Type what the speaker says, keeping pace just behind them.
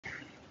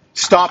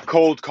Stop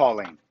cold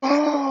calling.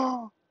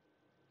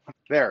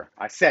 There,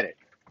 I said it.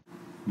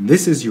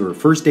 This is your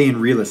first day in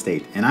real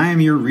estate, and I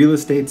am your real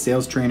estate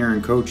sales trainer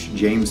and coach,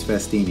 James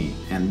Festini.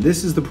 And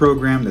this is the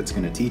program that's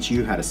going to teach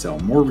you how to sell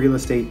more real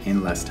estate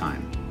in less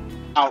time.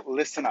 Now,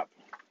 listen up.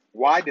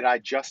 Why did I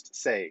just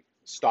say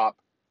stop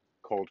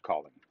cold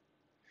calling?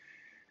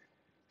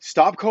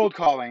 Stop cold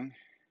calling.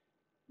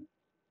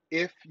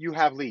 If you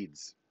have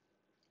leads,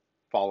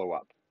 follow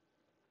up.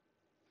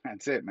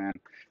 That's it, man.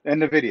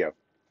 End of video.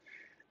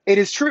 It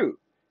is true.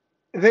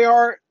 They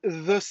are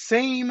the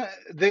same.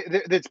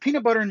 It's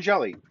peanut butter and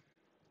jelly.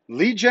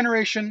 Lead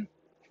generation,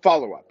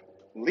 follow up.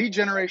 Lead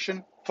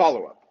generation,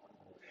 follow up.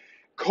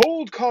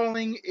 Cold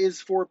calling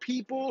is for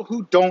people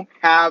who don't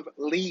have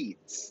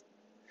leads.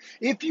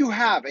 If you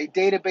have a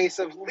database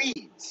of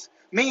leads,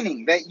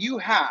 meaning that you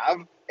have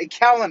a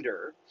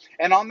calendar,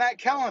 and on that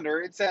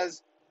calendar it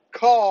says,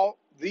 call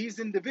these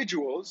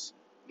individuals,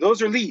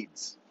 those are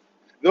leads.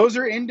 Those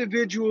are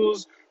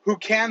individuals who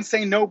can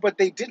say no, but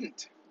they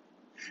didn't.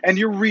 And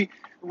you're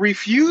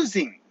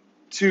refusing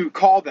to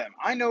call them.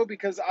 I know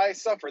because I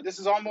suffer. This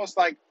is almost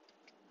like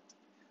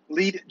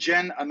Lead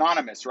Gen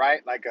Anonymous,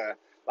 right? Like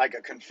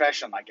a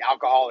confession, like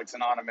Alcoholics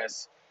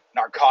Anonymous,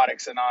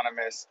 Narcotics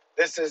Anonymous.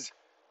 This is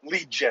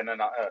Lead Gen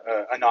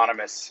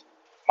Anonymous.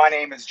 My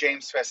name is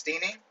James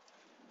Festini,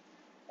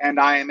 and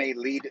I am a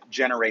lead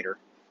generator.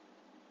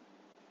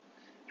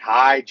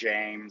 Hi,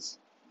 James.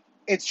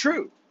 It's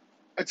true.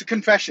 It's a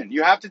confession.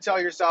 You have to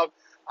tell yourself,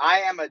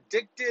 I am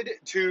addicted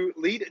to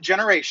lead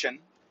generation,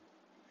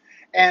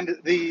 and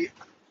the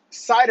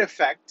side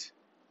effect,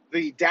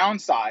 the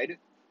downside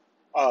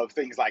of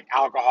things like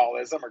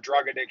alcoholism or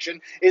drug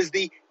addiction is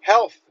the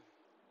health,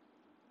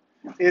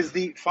 is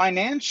the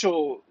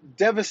financial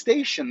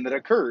devastation that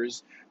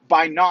occurs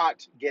by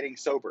not getting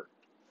sober.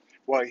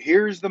 Well,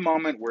 here's the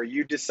moment where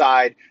you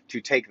decide to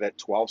take the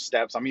 12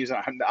 steps. I'm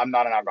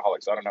not an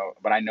alcoholic, so I don't know,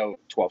 but I know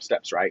 12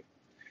 steps, right?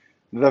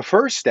 The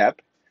first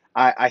step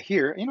I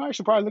hear, I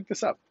should probably look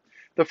this up.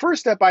 The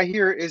first step I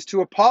hear is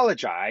to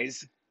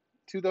apologize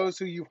to those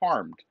who you've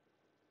harmed.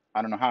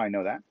 I don't know how I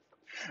know that,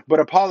 but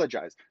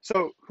apologize.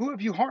 So who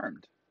have you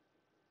harmed?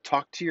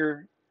 Talk to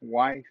your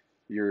wife,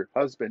 your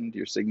husband,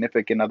 your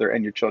significant other,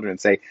 and your children and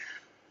say,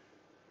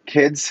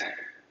 kids,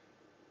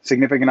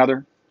 significant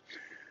other,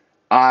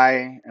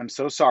 I am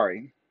so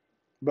sorry,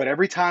 but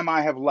every time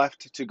I have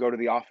left to go to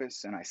the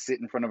office and I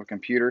sit in front of a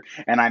computer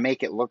and I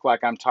make it look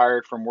like I'm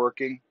tired from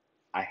working,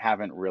 I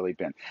haven't really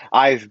been.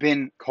 I've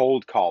been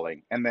cold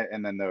calling. And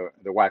then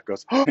the wife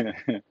goes,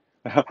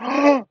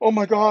 oh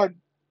my God.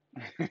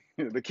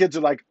 The kids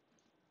are like,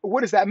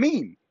 what does that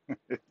mean?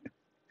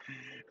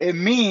 It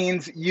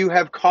means you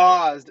have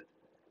caused,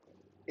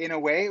 in a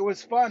way, it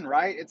was fun,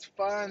 right? It's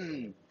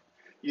fun.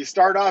 You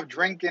start off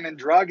drinking and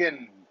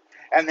drugging,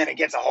 and then it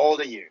gets a hold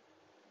of you.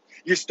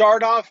 You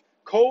start off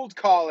cold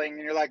calling,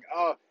 and you're like,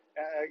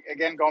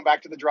 again, going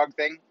back to the drug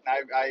thing,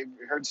 I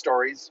heard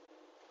stories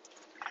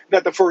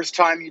that the first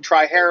time you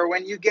try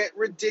heroin, you get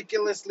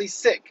ridiculously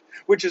sick,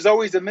 which is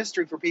always a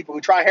mystery for people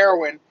who try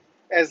heroin,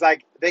 as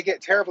like they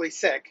get terribly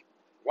sick.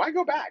 Why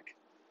go back?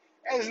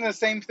 Isn't the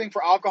same thing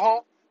for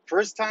alcohol?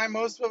 First time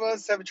most of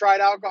us have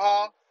tried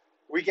alcohol,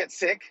 we get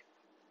sick,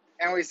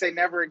 and we say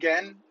never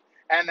again,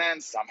 and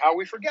then somehow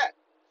we forget.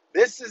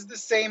 This is the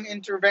same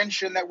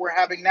intervention that we're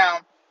having now,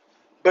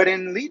 but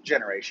in lead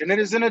generation. It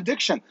is an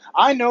addiction.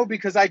 I know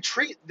because I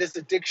treat this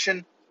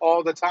addiction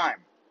all the time.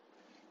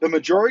 The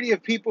majority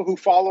of people who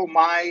follow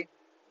my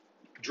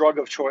drug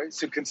of choice,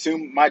 who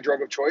consume my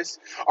drug of choice,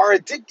 are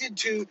addicted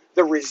to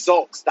the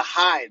results, the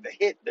high, the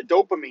hit, the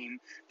dopamine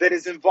that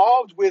is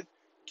involved with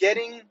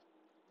getting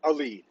a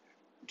lead,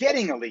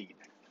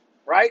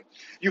 right?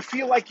 You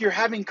feel like you're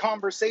having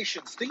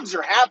conversations. Things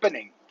are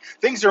happening.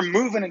 Things are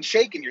moving and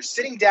shaking. You're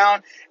sitting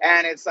down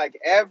and it's like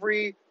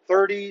every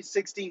 30,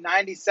 60,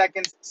 90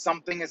 seconds,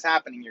 something is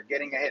happening. You're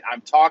getting a hit.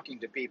 I'm talking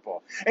to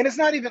people. And it's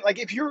not even like,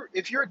 if you're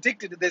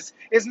addicted to this,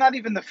 it's not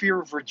even the fear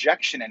of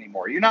rejection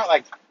anymore. You're not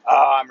like,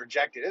 oh, I'm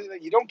rejected.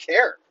 You don't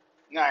care.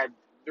 No,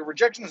 the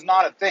rejection is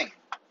not a thing.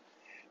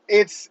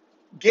 It's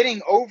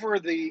getting over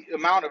the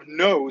amount of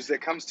no's that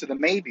comes to the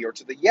maybe or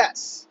to the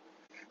yes.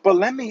 But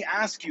let me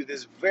ask you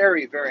this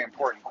very, very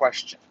important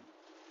question.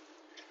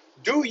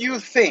 Do you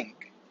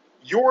think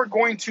you're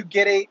going to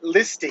get a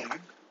listing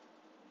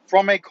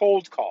from a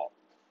cold call?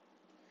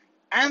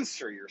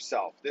 Answer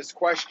yourself this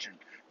question.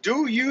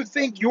 Do you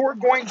think you're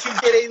going to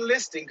get a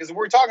listing? Because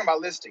we're talking about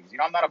listings.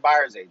 I'm not a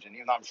buyer's agent.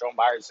 Even though I'm showing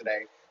buyers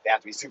today, they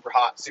have to be super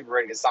hot, super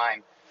ready to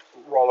sign,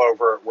 roll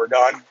over, we're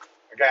done.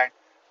 Okay?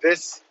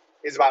 This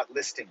is about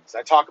listings.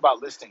 I talk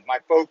about listings. My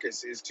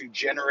focus is to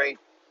generate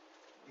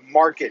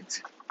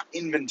market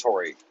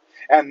inventory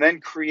and then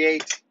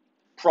create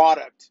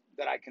product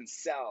that I can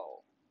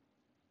sell.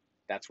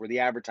 That's where the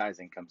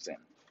advertising comes in.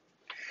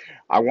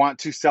 I want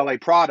to sell a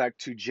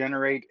product to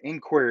generate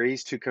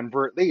inquiries to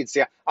convert leads.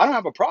 See, I don't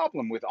have a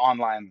problem with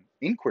online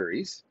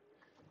inquiries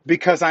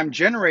because I'm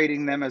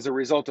generating them as a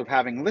result of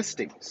having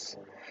listings.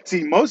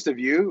 See, most of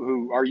you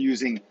who are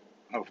using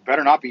Oh,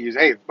 better not be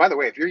using. Hey, by the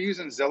way, if you're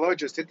using Zillow,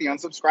 just hit the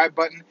unsubscribe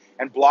button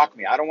and block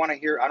me. I don't want to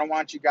hear. I don't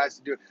want you guys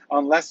to do it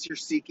unless you're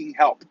seeking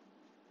help,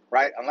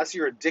 right? Unless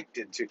you're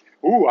addicted to.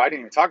 Ooh, I didn't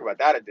even talk about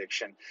that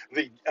addiction.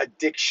 The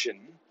addiction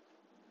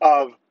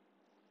of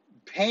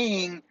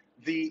paying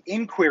the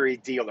inquiry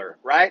dealer,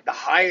 right? The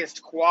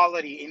highest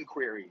quality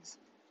inquiries,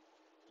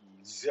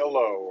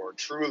 Zillow or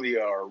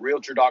Trulia or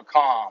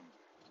Realtor.com,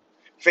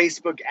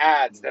 Facebook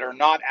ads that are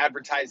not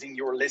advertising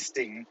your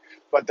listing,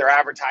 but they're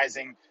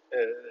advertising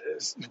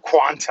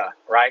quanta,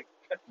 right?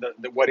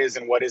 The what is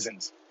and what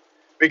isn't,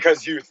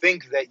 because you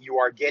think that you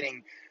are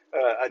getting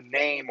a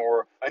name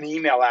or an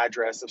email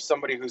address of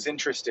somebody who's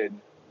interested.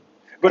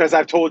 But as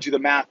I've told you the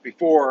math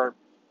before,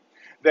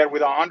 that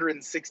with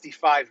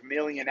 165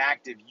 million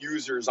active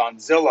users on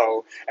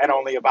Zillow and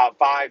only about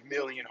 5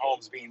 million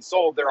homes being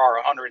sold, there are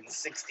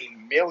 160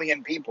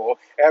 million people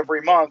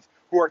every month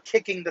who are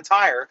kicking the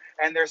tire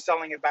and they're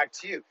selling it back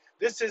to you.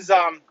 This is,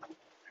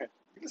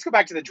 let's go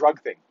back to the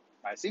drug thing.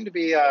 I seem to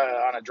be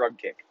on a drug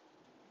kick.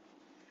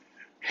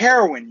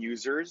 Heroin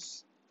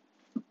users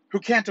who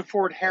can't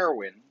afford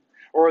heroin,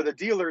 or the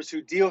dealers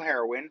who deal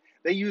heroin,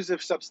 they use a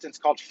substance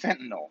called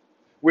fentanyl,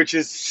 which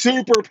is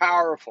super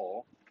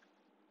powerful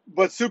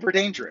but super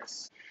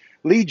dangerous.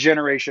 Lead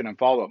generation and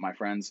follow-up, my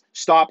friends.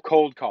 Stop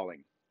cold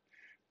calling.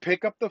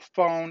 Pick up the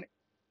phone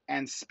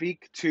and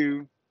speak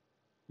to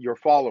your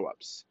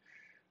follow-ups.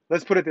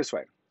 Let's put it this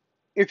way.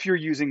 If you're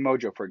using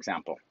Mojo, for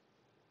example,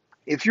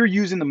 if you're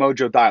using the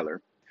Mojo dialer,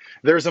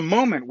 there's a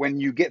moment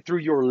when you get through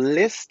your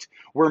list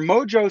where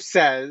Mojo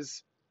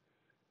says,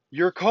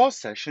 your call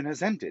session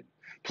has ended.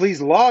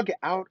 Please log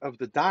out of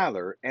the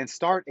dialer and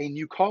start a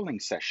new calling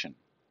session.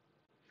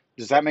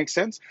 Does that make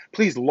sense?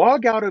 Please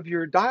log out of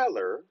your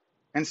dialer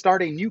and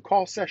start a new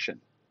call session.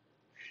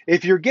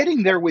 If you're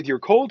getting there with your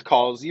cold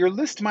calls, your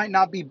list might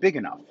not be big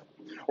enough,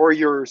 or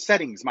your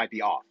settings might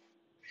be off.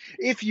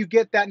 If you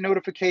get that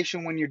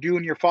notification when you're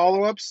doing your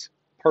follow-ups,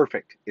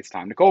 perfect. It's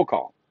time to cold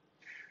call.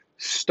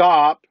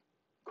 Stop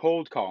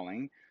cold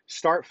calling.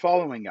 Start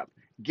following up.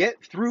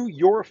 Get through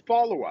your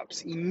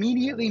follow-ups.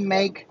 Immediately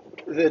make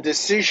the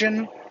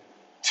decision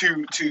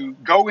to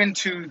go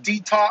into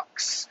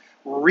detox.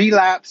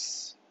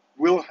 Relapse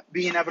will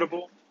be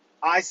inevitable.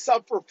 I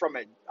suffer from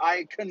it.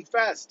 I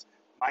confessed.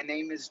 My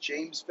name is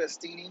James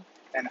Festini,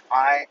 and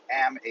I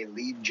am a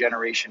lead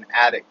generation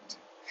addict.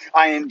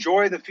 I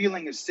enjoy the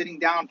feeling of sitting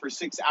down for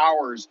 6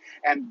 hours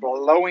and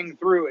blowing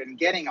through and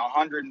getting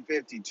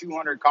 150,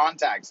 200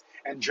 contacts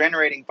and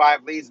generating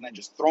 5 leads and then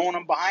just throwing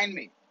them behind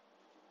me.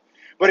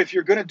 But if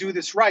you're going to do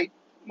this right,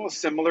 well,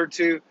 similar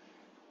to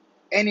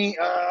any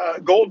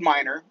gold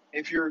miner,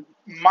 if you're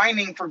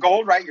mining for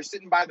gold, right, you're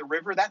sitting by the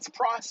river, that's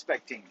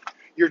prospecting.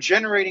 You're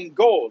generating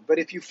gold. But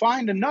if you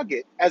find a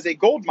nugget as a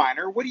gold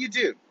miner, what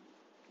do?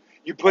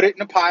 You put it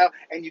in a pile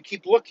and you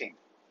keep looking.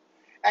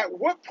 At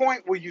what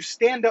point will you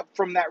stand up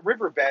from that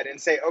riverbed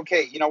and say,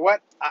 okay, you know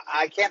what?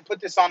 I can't put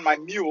this on my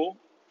mule.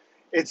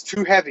 It's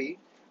too heavy.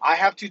 I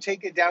have to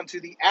take it down to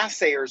the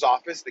assayer's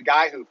office, the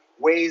guy who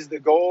weighs the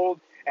gold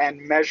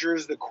and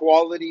measures the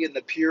quality and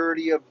the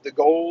purity of the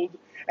gold.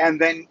 And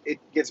then it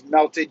gets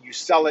melted. You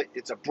sell it.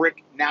 It's a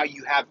brick. Now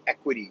you have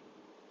equity.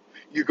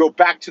 You go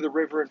back to the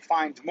river and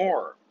find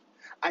more.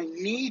 I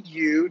need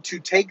you to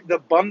take the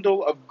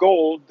bundle of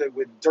gold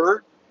with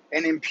dirt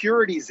and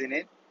impurities in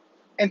it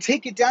and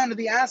take it down to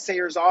the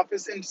assayer's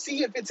office and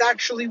see if it's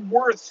actually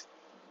worth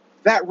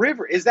that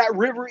river. Is that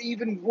river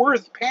even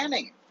worth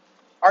panning?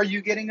 Are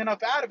you getting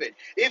enough out of it?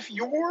 If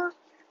you're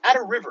at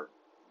a river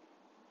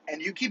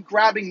and you keep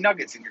grabbing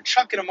nuggets and you're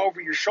chucking them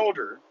over your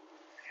shoulder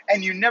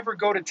and you never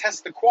go to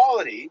test the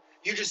quality,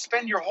 you just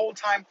spend your whole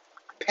time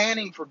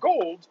panning for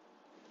gold,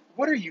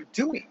 what are you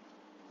doing?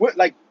 What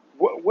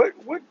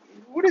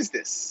is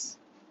this?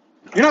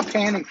 You're not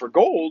panning for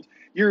gold.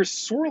 You're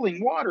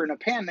swirling water in a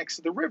pan next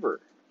to the river.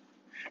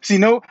 See,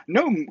 no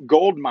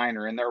gold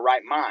miner in their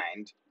right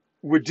mind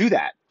would do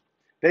that.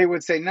 They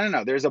would say,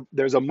 no.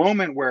 There's a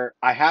moment where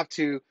I have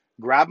to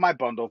grab my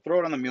bundle, throw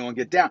it on the mule, and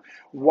get down.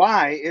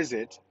 Why is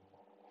it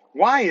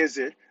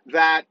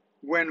that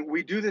when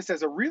we do this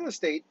as a real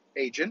estate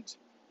agent,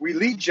 we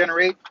lead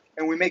generate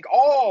and we make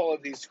all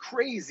of these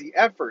crazy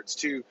efforts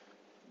to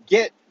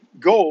get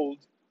gold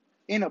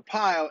in a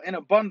pile, in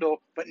a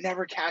bundle, but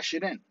never cash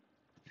it in?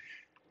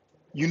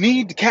 You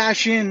need to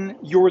cash in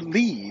your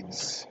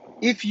leads.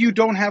 If you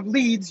don't have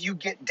leads, you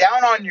get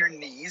down on your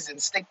knees and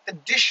stick the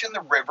dish in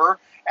the river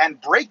and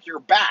break your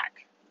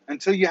back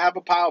until you have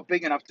a pile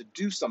big enough to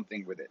do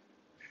something with it.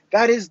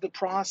 That is the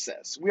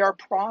process. We are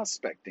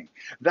prospecting.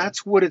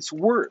 That's what it's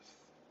worth.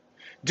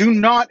 Do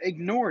not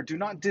ignore, do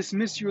not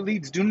dismiss your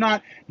leads. Do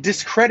not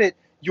discredit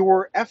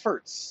your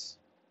efforts.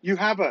 You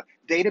have a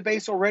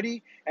database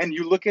already and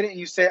you look at it and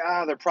you say,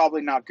 they're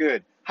probably not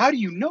good. How do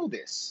you know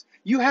this?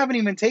 You haven't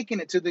even taken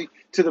it to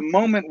the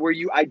moment where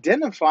you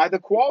identify the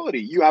quality.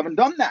 You haven't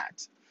done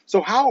that.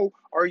 So how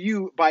are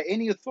you, by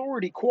any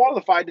authority,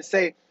 qualified to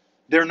say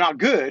they're not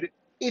good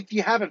if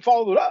you haven't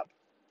followed up?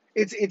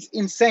 It's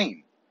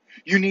insane.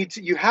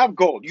 You have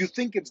gold. You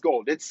think it's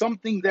gold. It's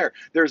something there.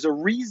 There's a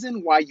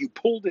reason why you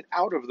pulled it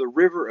out of the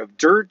river of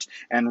dirt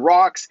and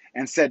rocks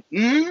and said,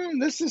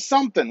 this is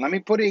something. Let me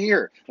put it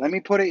here. Let me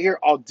put it here.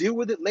 I'll deal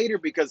with it later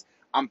because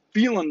I'm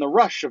feeling the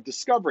rush of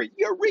discovery.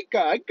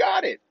 Eureka, I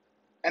got it.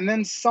 And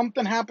then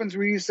something happens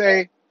where you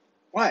say,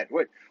 what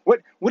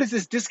is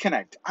this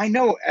disconnect? I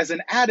know as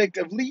an addict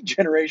of lead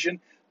generation,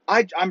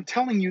 I'm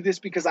telling you this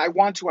because I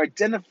want to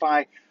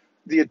identify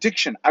the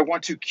addiction. I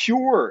want to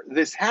cure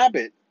this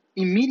habit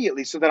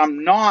immediately so that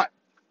I'm not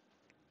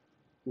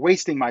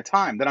wasting my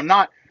time, that I'm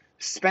not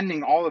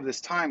spending all of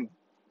this time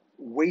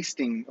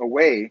wasting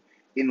away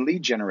in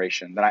lead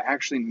generation, that I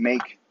actually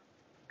make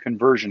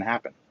conversion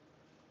happen.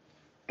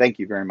 Thank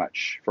you very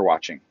much for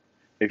watching.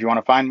 If you want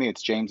to find me,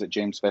 it's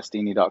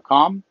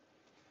james@jamesfestini.com.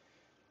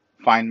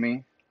 Find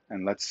me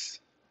and let's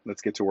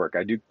get to work.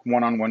 I do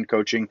one-on-one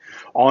coaching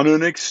on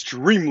an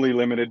extremely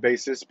limited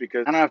basis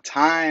because I don't have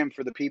time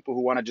for the people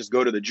who want to just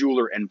go to the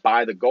jeweler and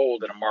buy the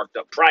gold at a marked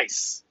up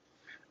price.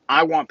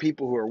 I want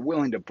people who are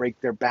willing to break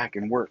their back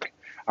and work.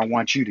 I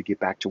want you to get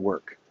back to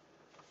work.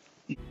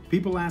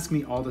 People ask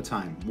me all the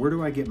time, where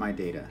do I get my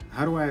data?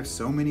 How do I have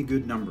so many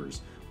good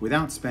numbers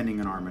without spending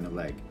an arm and a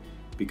leg?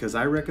 Because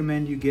I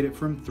recommend you get it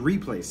from 3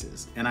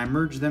 places, and I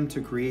merge them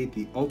to create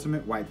the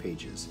ultimate white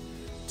pages.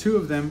 2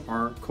 of them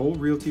are Cole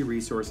Realty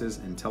Resources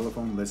and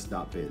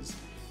TelephoneList.biz.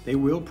 They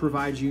will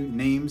provide you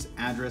names,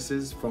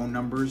 addresses, phone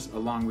numbers,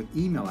 along with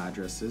email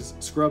addresses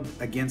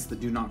scrubbed against the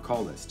Do Not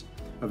Call list,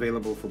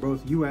 available for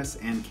both US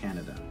and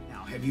Canada.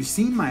 Now, have you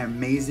seen my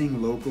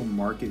amazing local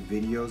market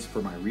videos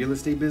for my real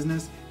estate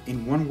business?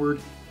 In one word,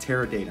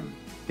 Terradatum.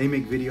 They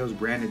make videos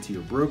branded to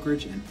your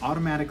brokerage and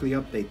automatically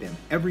update them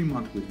every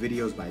month with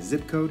videos by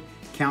zip code,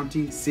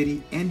 county,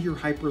 city, and your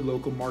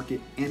hyper-local market,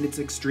 and it's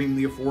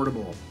extremely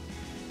affordable.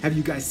 Have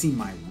you guys seen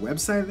my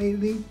website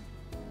lately?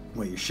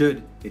 Well, you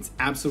should. It's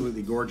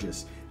absolutely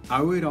gorgeous.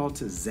 I owe it all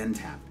to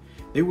Zentap.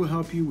 They will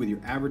help you with your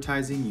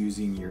advertising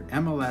using your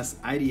MLS,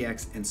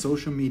 IDX, and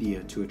social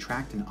media to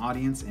attract an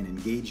audience and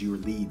engage your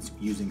leads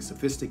using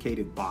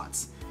sophisticated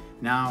bots.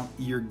 Now,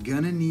 you're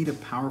gonna need a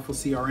powerful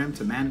CRM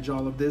to manage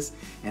all of this,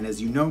 and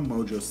as you know,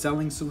 Mojo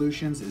Selling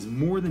Solutions is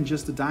more than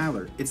just a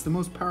dialer. It's the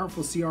most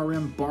powerful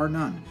CRM bar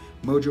none.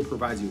 Mojo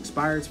provides you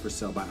expireds for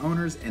sell by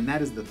owners, and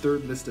that is the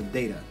 3rd list of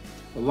data,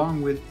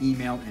 along with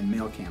email and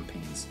mail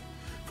campaigns.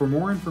 For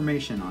more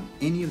information on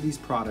any of these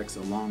products,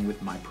 along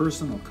with my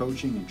personal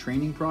coaching and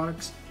training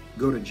products,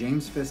 go to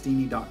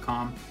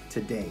jamesfestini.com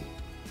today.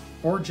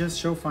 Or just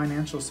show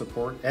financial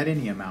support at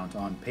any amount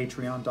on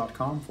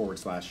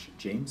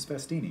patreon.com/James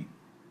Festini.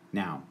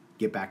 Now,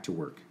 get back to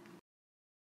work.